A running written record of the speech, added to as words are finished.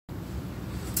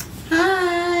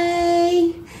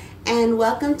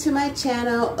welcome to my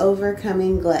channel,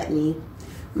 Overcoming Gluttony.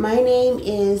 My name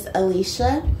is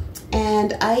Alicia,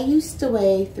 and I used to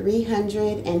weigh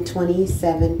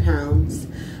 327 pounds.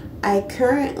 I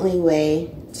currently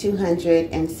weigh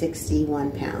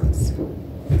 261 pounds.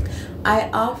 I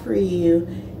offer you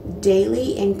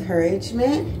daily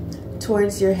encouragement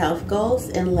towards your health goals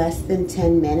in less than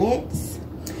 10 minutes.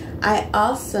 I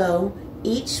also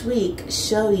each week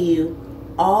show you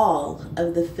all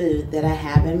of the food that I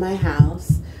have in my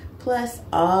house, plus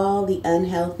all the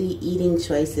unhealthy eating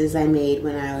choices I made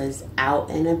when I was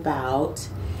out and about.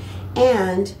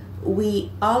 And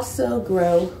we also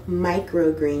grow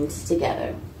microgreens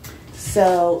together.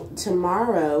 So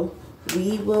tomorrow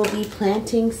we will be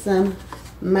planting some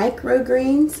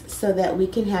microgreens so that we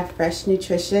can have fresh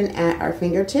nutrition at our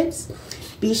fingertips.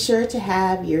 Be sure to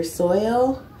have your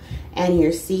soil and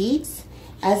your seeds,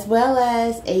 as well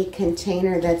as a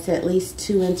container that's at least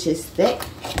 2 inches thick,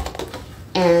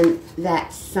 and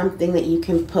that's something that you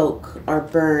can poke or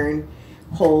burn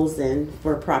holes in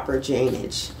for proper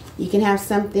drainage. You can have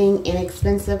something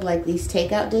inexpensive like these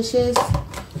takeout dishes,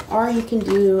 or you can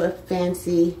do a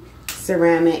fancy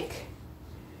ceramic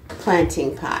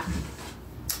planting pot.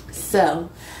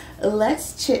 So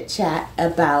let's chit chat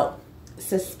about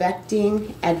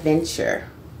suspecting adventure.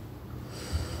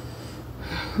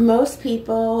 Most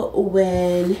people,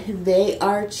 when they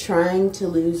are trying to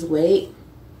lose weight,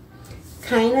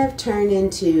 kind of turn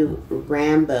into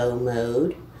Rambo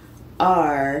mode,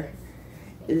 or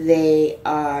they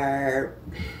are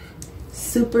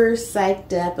super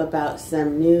psyched up about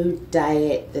some new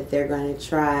diet that they're going to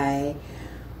try,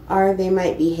 or they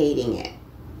might be hating it.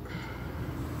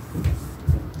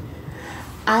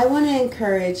 I want to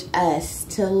encourage us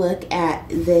to look at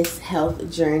this health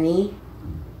journey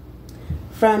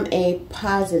from a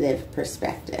positive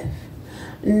perspective,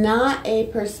 not a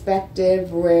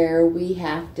perspective where we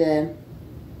have to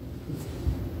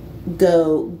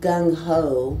go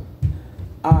gung-ho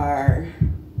or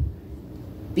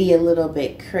be a little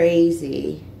bit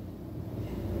crazy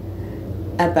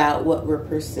about what we're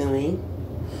pursuing.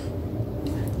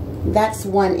 That's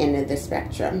one end of the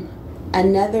spectrum.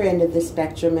 Another end of the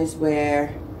spectrum is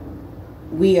where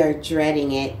we are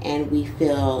dreading it and we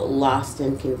feel lost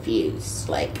and confused.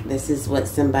 Like, this is what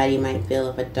somebody might feel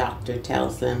if a doctor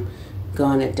tells them, go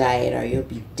on a diet or you'll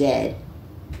be dead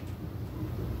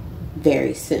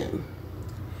very soon.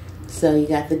 So you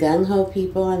got the gung-ho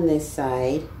people on this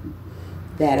side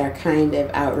that are kind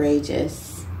of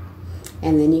outrageous.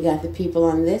 And then you got the people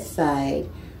on this side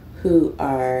who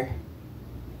are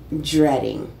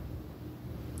dreading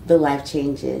the life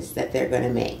changes that they're going to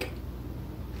make.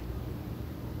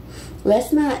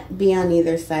 Let's not be on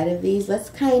either side of these.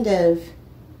 Let's kind of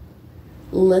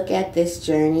look at this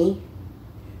journey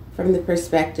from the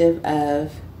perspective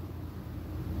of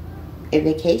a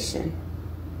vacation.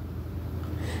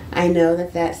 I know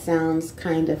that that sounds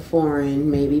kind of foreign,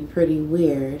 maybe pretty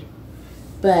weird,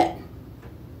 but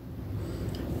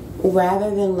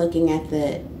rather than looking at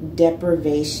the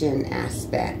deprivation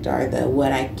aspect, or the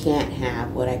what I can't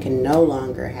have, what I can no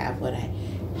longer have, what I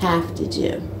have to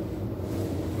do,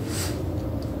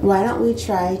 why don't we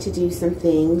try to do some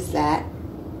things that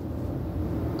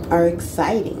are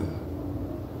exciting?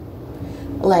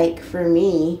 Like for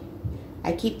me,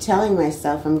 I keep telling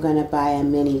myself I'm going to buy a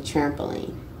mini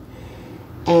trampoline.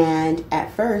 And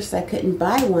at first I couldn't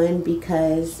buy one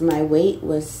because my weight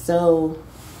was so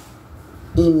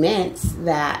immense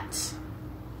that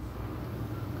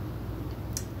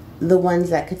the ones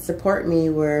that could support me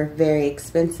were very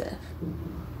expensive.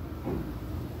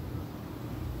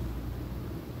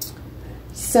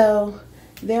 So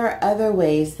there are other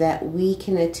ways that we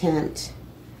can attempt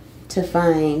to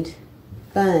find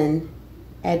fun,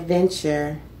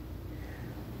 adventure,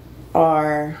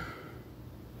 or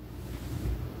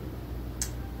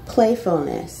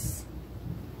playfulness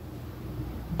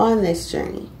on this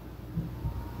journey.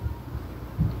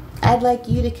 I'd like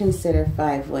you to consider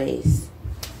 5 ways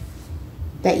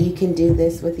that you can do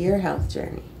this with your health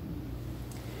journey.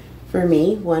 For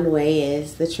me, one way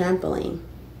is the trampoline.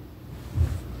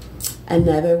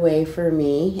 Another way for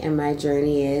me and my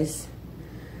journey is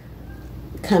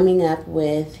coming up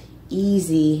with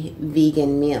easy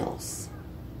vegan meals.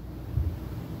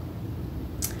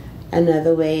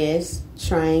 Another way is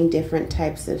trying different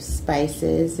types of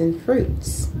spices and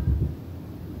fruits.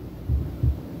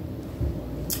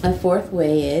 A fourth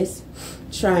way is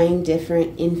trying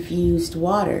different infused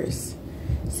waters.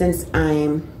 Since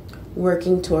I'm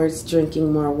working towards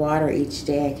drinking more water each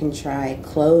day, I can try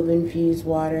clove infused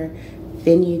water,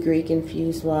 fenugreek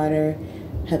infused water,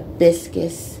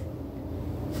 hibiscus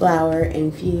flower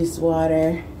infused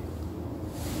water,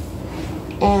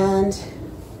 And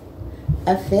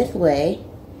a fifth way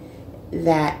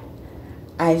that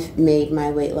I've made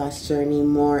my weight loss journey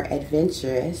more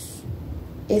adventurous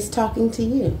is talking to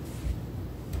you.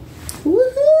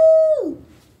 Woohoo!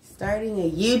 Starting a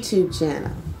YouTube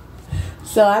channel.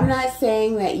 So I'm not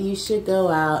saying that you should go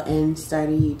out and start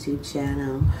a YouTube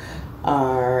channel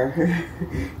or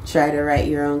try to write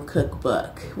your own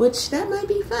cookbook, which that might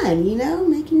be fun, you know,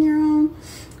 making your own.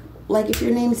 Like if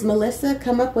your name's Melissa,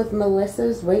 come up with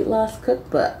Melissa's weight loss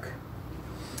cookbook.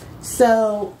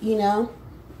 So, you know,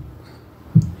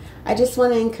 I just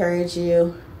want to encourage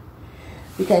you,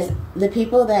 because the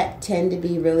people that tend to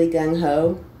be really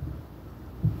gung-ho,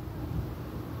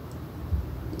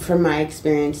 from my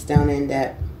experience, don't end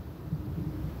up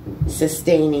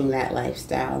sustaining that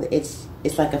lifestyle. It's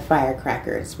like a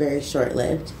firecracker. It's very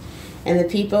short-lived. And the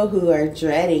people who are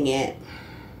dreading it,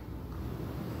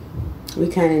 we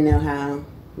kind of know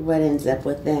what ends up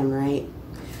with them, right?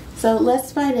 So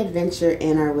let's find adventure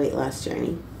in our weight loss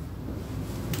journey.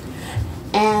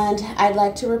 And I'd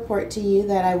like to report to you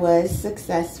that I was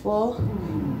successful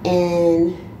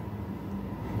in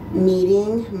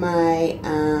meeting my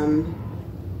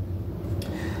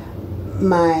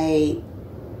my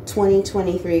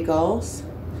 2023 goals.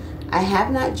 I have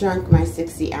not drunk my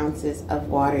 60 ounces of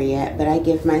water yet, but I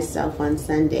give myself on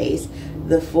Sundays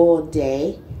the full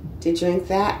day to drink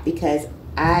that, because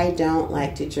I don't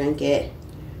like to drink it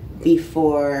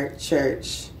before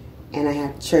church, and I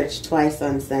have church twice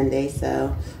on Sunday,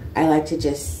 so I like to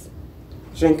just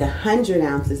drink 100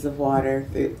 ounces of water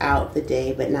throughout the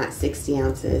day, but not 60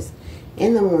 ounces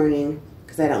in the morning,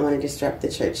 because I don't want to disrupt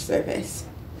the church service.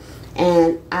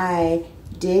 And I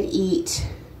did eat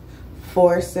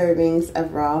 4 servings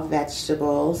of raw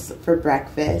vegetables for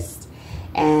breakfast,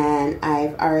 and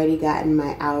I've already gotten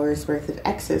my hour's worth of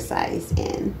exercise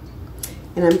in.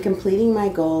 And I'm completing my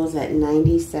goals at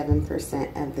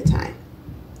 97% of the time.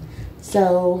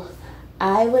 So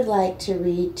I would like to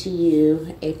read to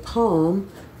you a poem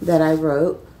that I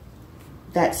wrote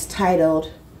that's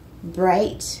titled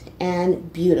Bright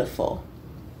and Beautiful.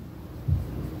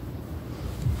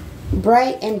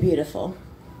 Bright and beautiful.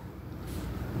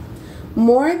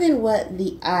 More than what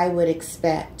the eye would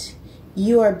expect,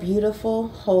 you are beautiful,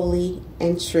 holy,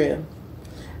 and true,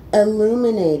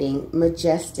 illuminating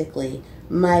majestically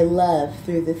my love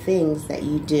through the things that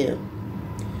you do.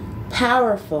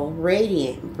 Powerful,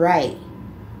 radiant, bright,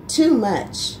 too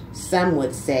much, some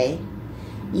would say,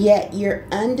 yet your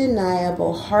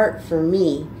undeniable heart for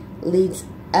me leads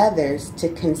others to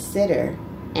consider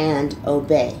and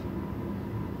obey.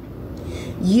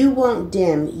 You won't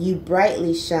dim, you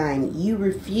brightly shine, you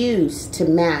refuse to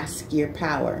mask your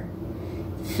power.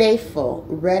 Faithful,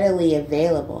 readily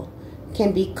available,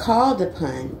 can be called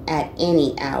upon at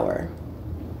any hour.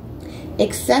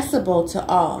 Accessible to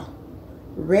all,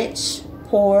 rich,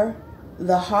 poor,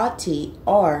 the haughty,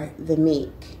 or the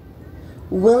meek.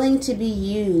 Willing to be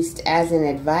used as an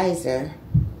advisor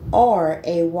or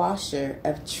a washer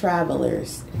of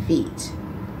travelers' feet.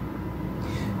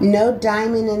 No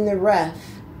diamond in the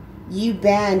rough, you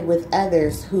band with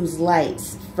others whose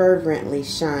lights fervently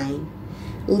shine,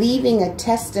 leaving a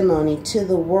testimony to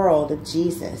the world of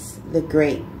Jesus, the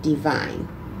great divine.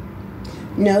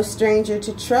 No stranger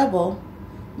to trouble,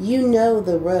 you know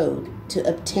the road to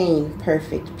obtain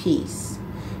perfect peace.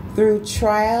 Through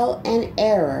trial and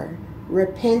error,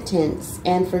 repentance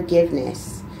and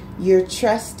forgiveness, your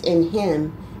trust in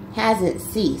Him hasn't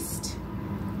ceased.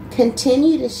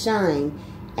 Continue to shine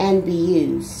and be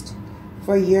used,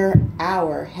 for your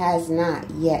hour has not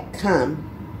yet come.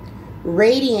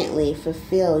 Radiantly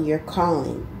fulfill your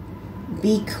calling.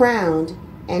 Be crowned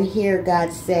and hear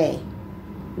God say,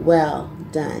 well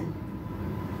done.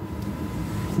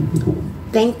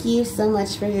 Thank you so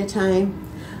much for your time.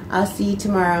 I'll see you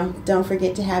tomorrow. Don't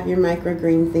forget to have your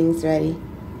microgreen things ready.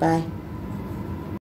 Bye.